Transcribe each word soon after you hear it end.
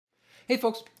Hey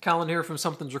folks, Colin here from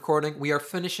Sumthins Recording. We are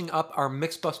finishing up our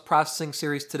MixBus processing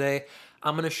series today.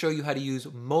 I'm going to show you how to use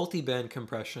multiband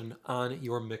compression on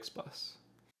your MixBus.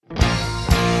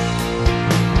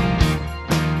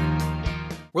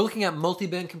 We're looking at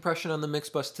multiband compression on the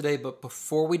MixBus today, but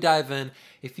before we dive in,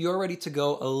 if you're ready to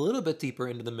go a little bit deeper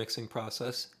into the mixing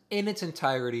process in its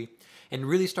entirety and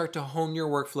really start to hone your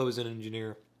workflow as an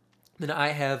engineer, then I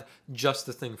have just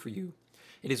the thing for you.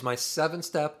 It is my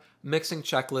 7-step mixing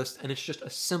checklist, and it's just a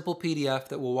simple PDF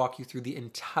that will walk you through the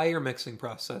entire mixing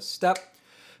process, step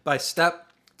by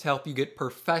step, to help you get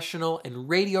professional and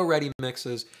radio-ready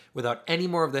mixes without any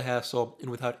more of the hassle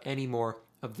and without any more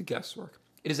of the guesswork.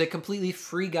 It is a completely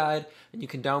free guide, and you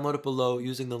can download it below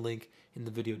using the link in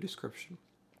the video description.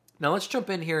 Now let's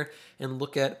jump in here and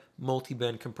look at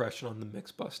multiband compression on the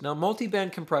MixBus. Now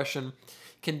multiband compression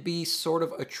can be sort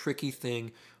of a tricky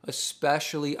thing,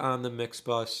 especially on the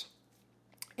MixBus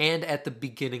and at the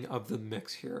beginning of the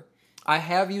mix here. I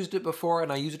have used it before,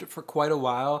 and I used it for quite a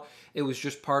while. It was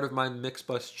just part of my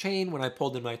MixBus chain when I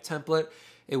pulled in my template.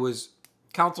 It was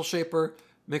console shaper,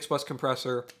 MixBus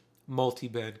compressor,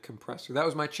 multiband compressor. That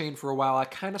was my chain for a while. I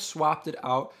kind of swapped it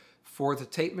out for the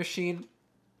tape machine.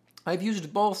 I've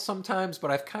used both sometimes,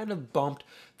 but I've kind of bumped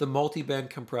the multiband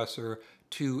compressor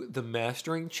to the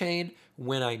mastering chain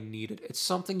when I need it. It's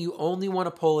something you only want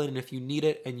to pull in if you need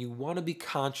it, and you want to be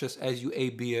conscious as you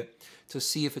A/B it to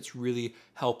see if it's really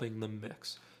helping the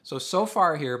mix. So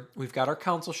far here, we've got our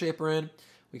console shaper in,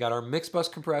 we got our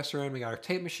MixBus compressor in, we got our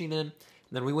tape machine in, and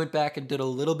then we went back and did a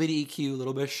little bit of EQ, a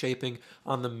little bit of shaping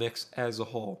on the mix as a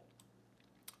whole.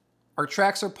 Our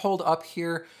tracks are pulled up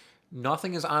here.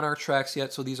 Nothing is on our tracks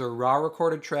yet, so these are raw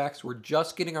recorded tracks. We're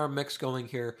just getting our mix going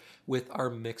here with our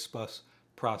MixBus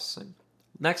processing.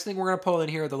 Next thing we're going to pull in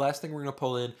here, the last thing we're going to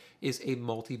pull in, is a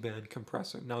multiband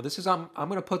compressor. Now this is, I'm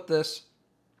going to put this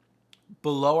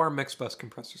below our MixBus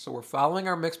compressor. So we're following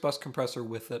our MixBus compressor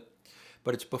with it,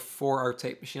 but it's before our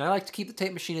tape machine. I like to keep the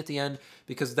tape machine at the end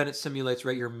because then it simulates,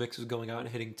 right, your mix is going out and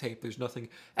hitting tape. There's nothing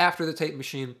after the tape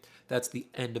machine. That's the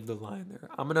end of the line there.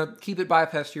 I'm going to keep it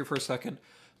bypassed here for a second.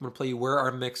 I'm going to play you where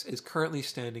our mix is currently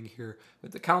standing here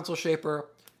with the console shaper,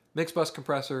 MixBus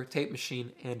compressor, tape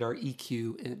machine, and our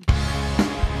EQ in.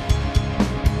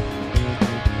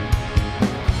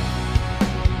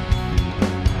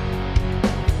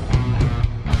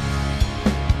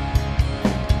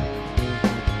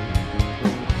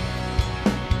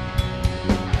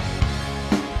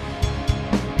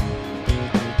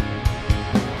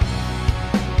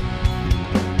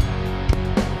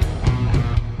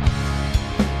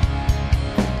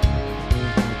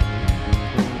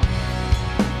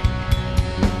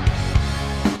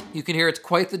 You can hear it's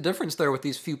quite the difference there with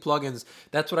these few plugins.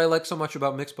 That's what I like so much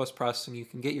about MixBus processing. You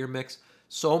can get your mix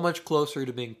so much closer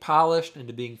to being polished and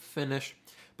to being finished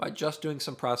by just doing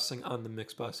some processing on the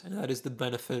MixBus, and that is the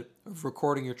benefit of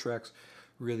recording your tracks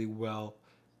really well.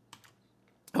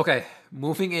 Okay,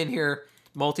 moving in here,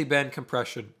 multiband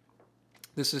compression.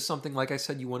 This is something, like I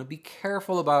said, you want to be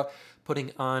careful about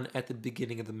putting on at the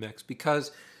beginning of the mix,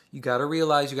 because you got to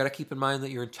realize, you got to keep in mind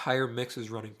that your entire mix is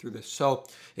running through this. So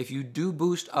if you do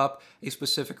boost up a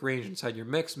specific range inside your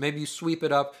mix, maybe you sweep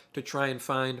it up to try and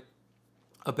find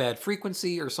a bad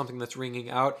frequency or something that's ringing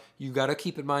out, you got to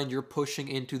keep in mind you're pushing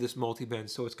into this multiband.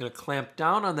 So it's going to clamp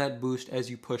down on that boost as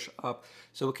you push up.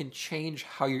 So it can change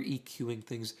how you're EQing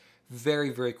things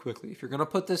very, very quickly. If you're going to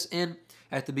put this in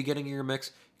at the beginning of your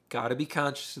mix, got to be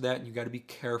conscious of that, and you got to be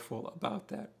careful about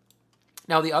that.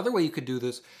 Now, the other way you could do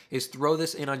this is throw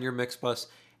this in on your MixBus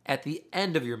at the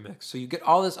end of your mix. So you get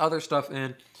all this other stuff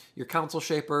in, your console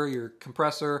shaper, your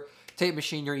compressor, tape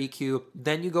machine, your EQ.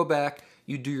 Then you go back,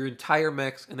 you do your entire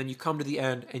mix, and then you come to the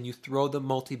end and you throw the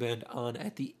multiband on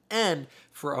at the end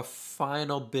for a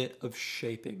final bit of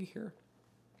shaping here.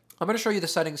 I'm going to show you the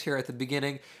settings here at the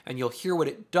beginning, and you'll hear what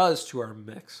it does to our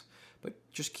mix. But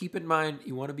just keep in mind,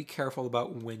 you want to be careful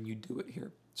about when you do it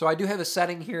here. So I do have a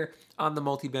setting here on the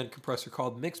multiband compressor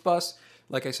called MixBus.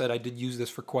 Like I said, I did use this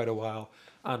for quite a while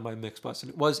on my MixBus,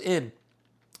 and it was in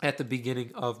at the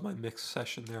beginning of my mix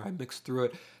session there. I mixed through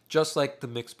it just like the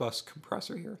MixBus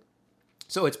compressor here.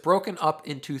 So it's broken up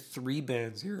into 3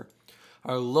 bands here.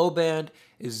 Our low band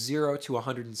is 0 to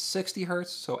 160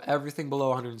 hertz, so everything below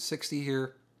 160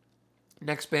 here.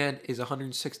 Next band is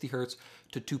 160 hertz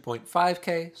to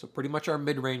 2.5K, so pretty much our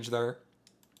mid-range there.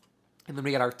 And then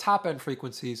we got our top end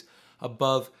frequencies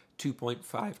above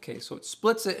 2.5K. So it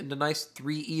splits it into nice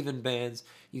 3 even bands.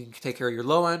 You can take care of your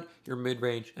low end, your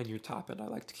mid-range, and your top end. I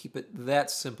like to keep it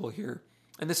that simple here.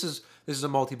 And this is a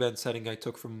multi-band setting I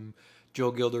took from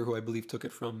Joe Gilder, who I believe took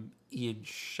it from Ian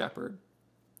Shepherd,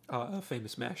 a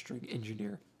famous mastering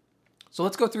engineer. So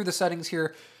let's go through the settings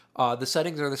here. The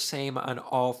settings are the same on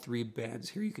all 3 bands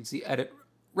here. You can see edit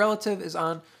relative is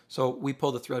on, so we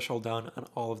pull the threshold down on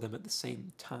all of them at the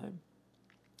same time.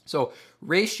 So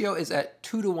ratio is at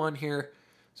 2:1 here.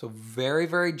 So very,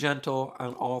 very gentle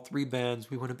on all 3 bands.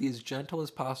 We want to be as gentle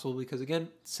as possible because, again,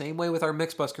 same way with our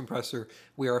MixBus compressor,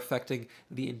 we are affecting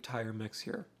the entire mix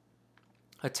here.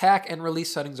 Attack and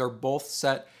release settings are both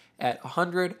set at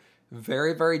 100.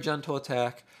 Very, very gentle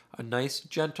attack. A nice,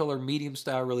 gentle or medium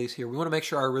style release here. We want to make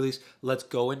sure our release lets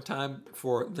go in time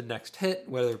for the next hit,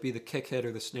 whether it be the kick hit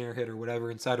or the snare hit or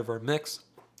whatever inside of our mix.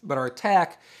 But our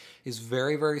attack is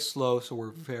very, very slow, so we're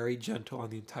very gentle on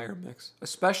the entire mix,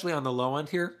 especially on the low end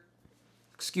here.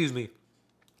 Excuse me.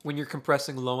 When you're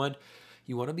compressing low end,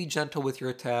 you want to be gentle with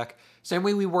your attack. Same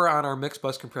way we were on our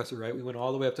MixBus compressor, right? We went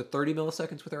all the way up to 30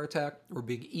 milliseconds with our attack. We're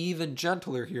being even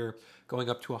gentler here, going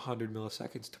up to 100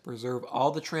 milliseconds to preserve all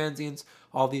the transients,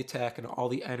 all the attack, and all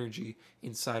the energy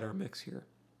inside our mix here.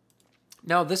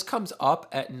 Now, this comes up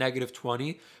at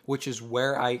 -20, which is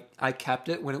where I kept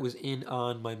it when it was in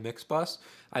on my MixBus.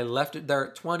 I left it there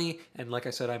at 20, and like I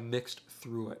said, I mixed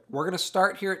through it. We're going to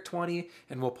start here at 20,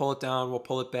 and we'll pull it down, we'll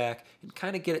pull it back, and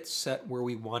kind of get it set where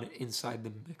we want it inside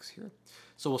the mix here.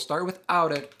 So we'll start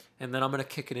without it, and then I'm going to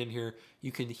kick it in here.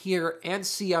 You can hear and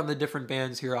see on the different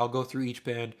bands here, I'll go through each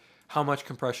band, how much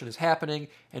compression is happening,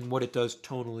 and what it does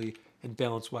tonally and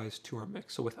balance-wise to our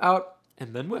mix. So without,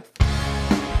 and then with.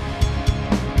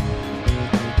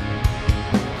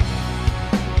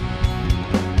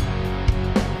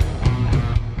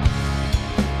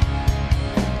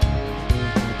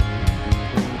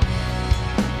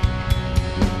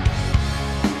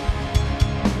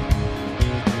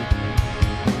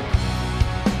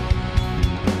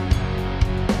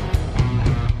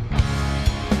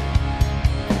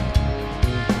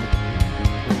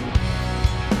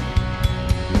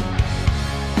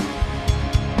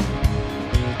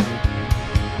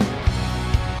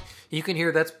 You can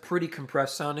hear that's pretty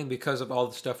compressed sounding because of all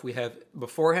the stuff we have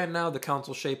beforehand now, the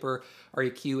console shaper, our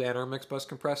EQ, and our MixBus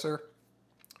compressor,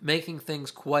 making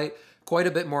things quite a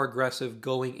bit more aggressive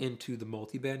going into the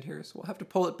multiband here. So we'll have to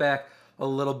pull it back a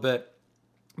little bit.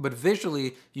 But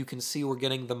visually, you can see we're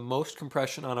getting the most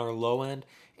compression on our low end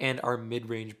and our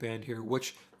mid-range band here,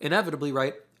 which inevitably,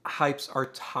 right, hypes our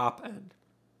top end.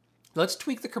 Let's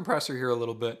tweak the compressor here a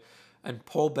little bit and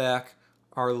pull back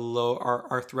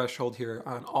our threshold here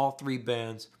on all 3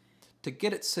 bands to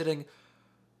get it sitting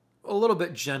a little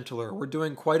bit gentler. We're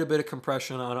doing quite a bit of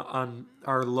compression on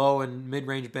our low and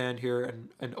mid-range band here,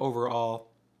 and overall,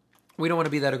 we don't want to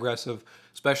be that aggressive,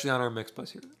 especially on our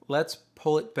MixBus here. Let's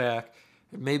pull it back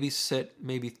and maybe sit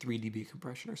 3 dB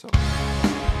compression or so.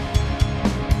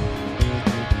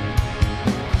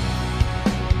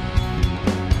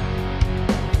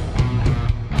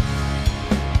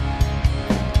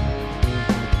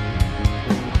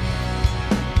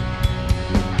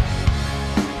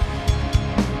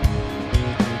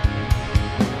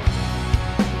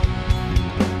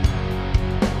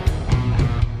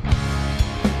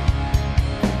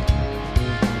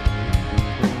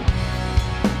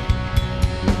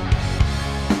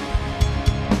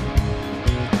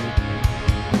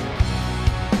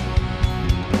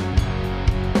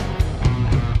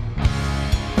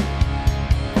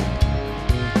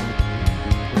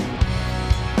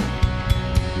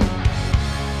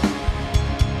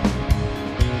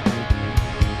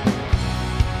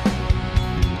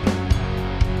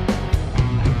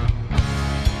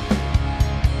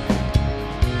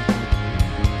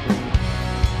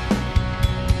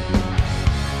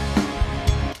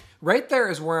 Right there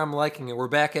is where I'm liking it. We're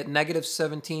back at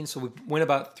 -17, so we went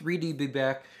about 3 dB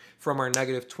back from our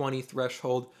 -20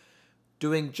 threshold.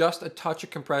 Doing just a touch of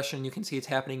compression. You can see it's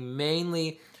happening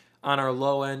mainly on our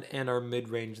low end and our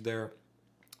mid-range there.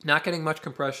 Not getting much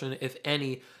compression, if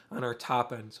any, on our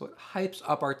top end. So it hypes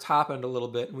up our top end a little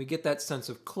bit, and we get that sense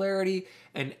of clarity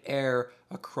and air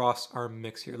across our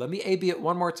mix here. Let me A/B it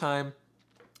one more time.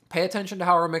 Pay attention to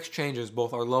how our mix changes,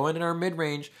 both our low end and our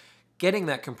mid-range getting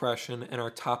that compression, and our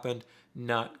top end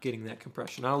not getting that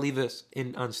compression. I'll leave this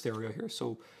in on stereo here.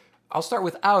 So I'll start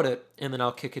without it, and then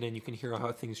I'll kick it in. You can hear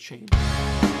how things change.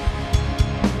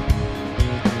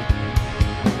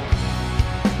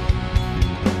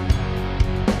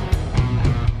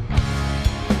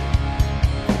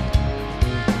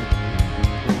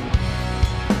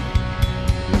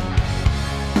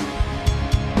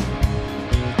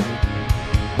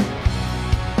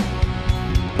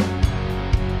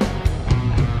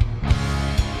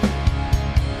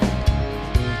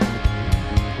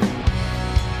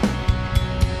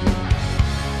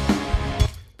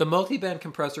 The multiband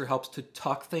compressor helps to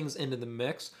tuck things into the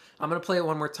mix. I'm going to play it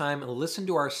one more time and listen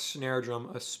to our snare drum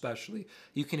especially.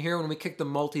 You can hear when we kick the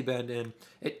multiband in,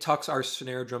 it tucks our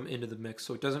snare drum into the mix,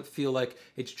 so it doesn't feel like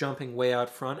it's jumping way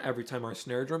out front every time our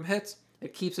snare drum hits.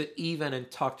 It keeps it even and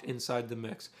tucked inside the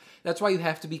mix. That's why you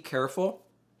have to be careful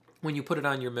when you put it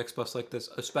on your mix bus like this,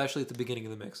 especially at the beginning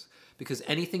of the mix, because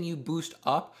anything you boost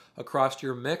up across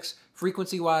your mix,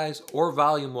 frequency-wise or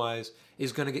volume-wise,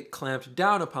 is going to get clamped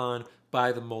down upon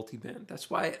by the multiband. That's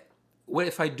why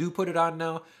if I do put it on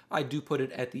now, I do put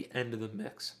it at the end of the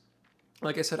mix.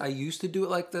 Like I said, I used to do it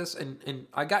like this, and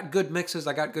I got good mixes,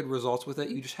 I got good results with it.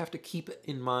 You just have to keep it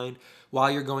in mind while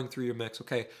you're going through your mix.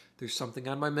 Okay, there's something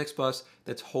on my mix bus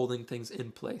that's holding things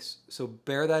in place. So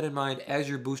bear that in mind as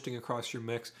you're boosting across your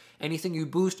mix. Anything you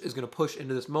boost is going to push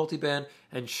into this multiband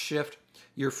and shift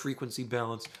your frequency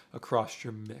balance across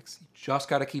your mix. You just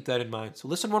got to keep that in mind. So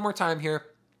listen one more time here,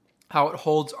 how it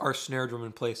holds our snare drum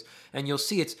in place. And you'll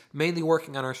see it's mainly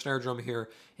working on our snare drum here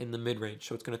in the mid-range.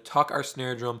 So it's going to tuck our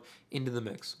snare drum into the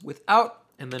mix without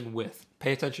and then with.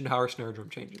 Pay attention to how our snare drum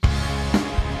changes.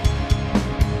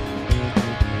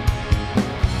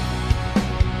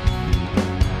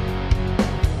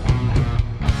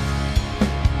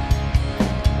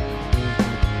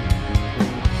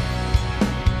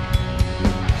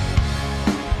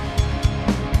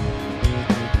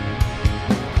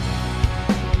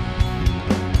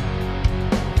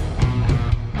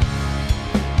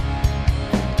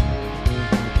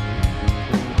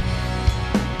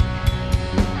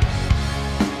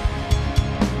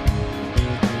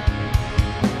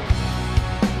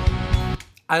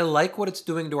 I like what it's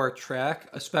doing to our track,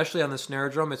 especially on the snare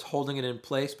drum. It's holding it in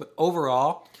place, but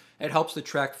overall, it helps the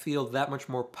track feel that much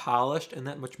more polished and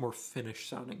that much more finished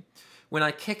sounding. When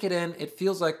I kick it in, it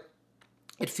feels like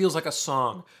a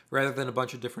song rather than a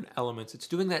bunch of different elements. It's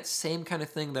doing that same kind of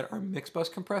thing that our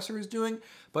MixBus compressor is doing,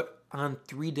 but on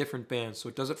 3 different bands. So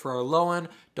it does it for our low end,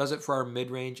 does it for our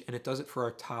mid-range, and it does it for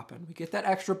our top end. We get that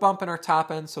extra bump in our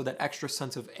top end, so that extra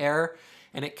sense of air,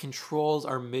 and it controls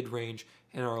our mid-range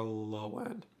and our low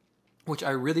end, which I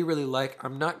really, really like.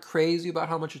 I'm not crazy about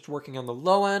how much it's working on the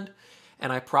low end,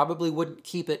 and I probably wouldn't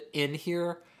keep it in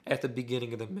here at the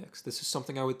beginning of the mix. This is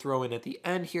something I would throw in at the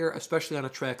end here, especially on a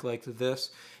track like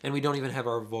this, and we don't even have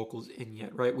our vocals in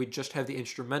yet, right? We just have the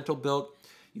instrumental built.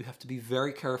 You have to be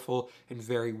very careful and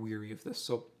very weary of this.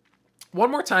 So one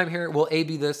more time here, we'll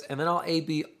A-B this, and then I'll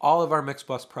A-B all of our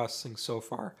MixBus processing so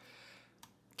far.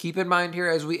 Keep in mind here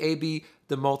as we A-B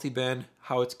the multiband,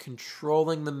 how it's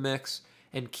controlling the mix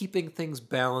and keeping things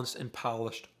balanced and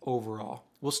polished overall.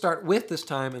 We'll start with this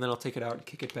time, and then I'll take it out and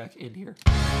kick it back in here.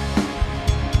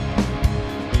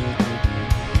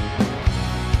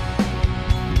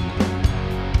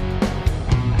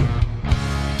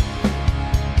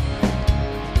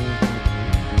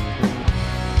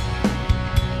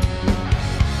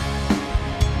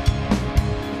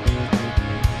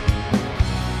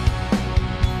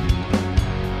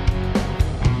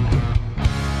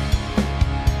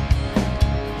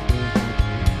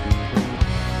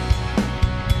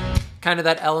 Kind of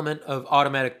that element of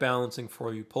automatic balancing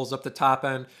for you. Pulls up the top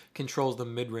end, controls the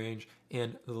mid-range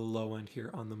and the low end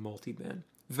here on the multiband.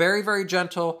 Very, very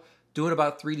gentle, doing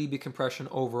about 3 dB compression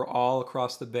overall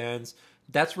across the bands.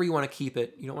 That's where you want to keep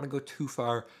it. You don't want to go too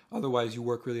far, otherwise you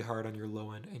work really hard on your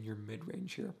low end and your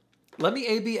mid-range here. Let me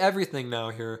A-B everything now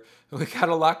here. We got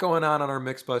a lot going on our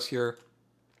MixBus here.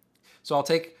 So I'll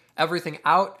take everything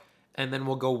out, and then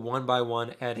we'll go one by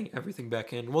one, adding everything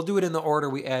back in. We'll do it in the order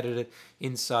we added it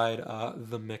inside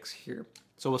the mix here.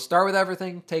 So we'll start with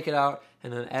everything, take it out,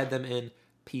 and then add them in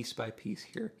piece by piece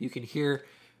here. You can hear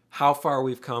how far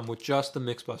we've come with just the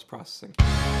MixBus processing.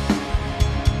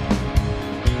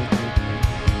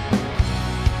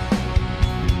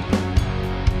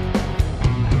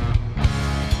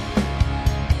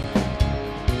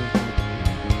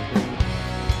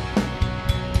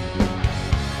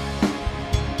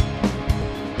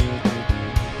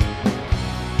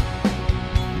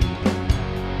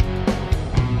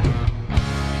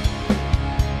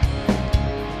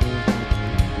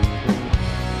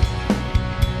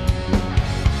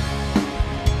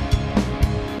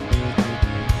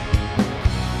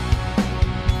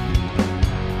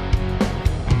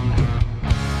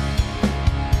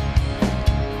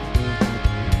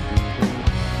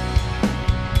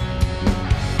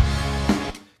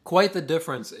 Quite the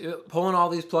difference. Pulling all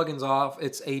these plugins off,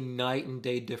 it's a night and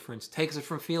day difference. Takes it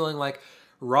from feeling like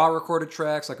raw recorded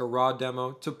tracks, like a raw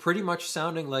demo, to pretty much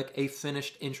sounding like a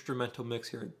finished instrumental mix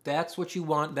here. That's what you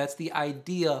want. That's the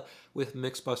idea with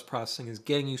MixBus processing, is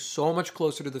getting you so much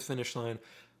closer to the finish line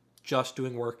just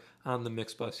doing work on the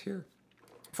MixBus here.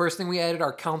 First thing we added,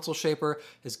 our console shaper,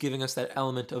 is giving us that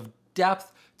element of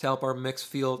depth to help our mix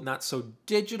feel not so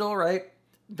digital, right?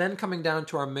 Then coming down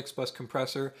to our MixBus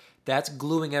compressor, that's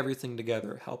gluing everything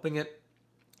together, helping it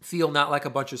feel not like a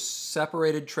bunch of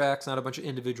separated tracks, not a bunch of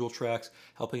individual tracks,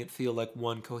 helping it feel like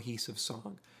one cohesive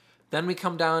song. Then we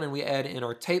come down and we add in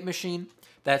our tape machine.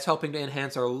 That's helping to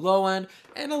enhance our low end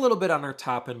and a little bit on our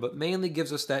top end, but mainly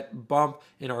gives us that bump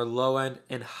in our low end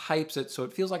and hypes it so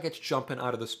it feels like it's jumping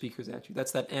out of the speakers at you.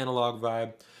 That's that analog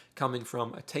vibe coming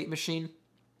from a tape machine.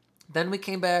 Then we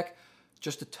came back,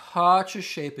 just a touch of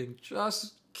shaping,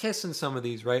 just kissing some of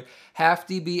these, right? Half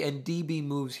dB and dB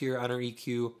moves here on our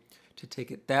EQ to take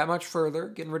it that much further,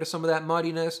 getting rid of some of that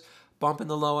muddiness, bump in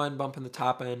the low end, bump in the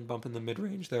top end, bump in the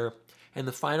mid-range there. And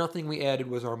the final thing we added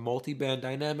was our multiband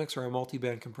dynamics or our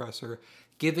multiband compressor,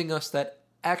 giving us that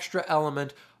extra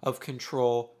element of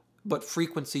control, but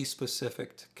frequency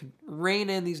specific, to rein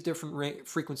in these different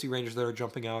frequency ranges that are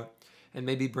jumping out and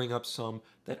maybe bring up some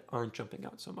that aren't jumping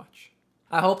out so much.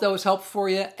 I hope that was helpful for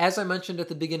you. As I mentioned at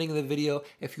the beginning of the video,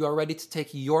 if you are ready to take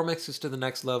your mixes to the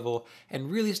next level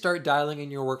and really start dialing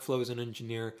in your workflow as an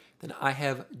engineer, then I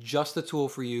have just the tool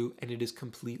for you, and it is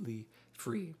completely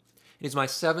free. It is my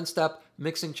 7-step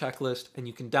mixing checklist, and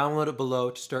you can download it below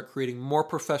to start creating more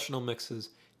professional mixes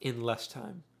in less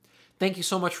time. Thank you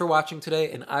so much for watching today,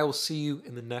 and I will see you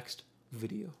in the next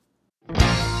video.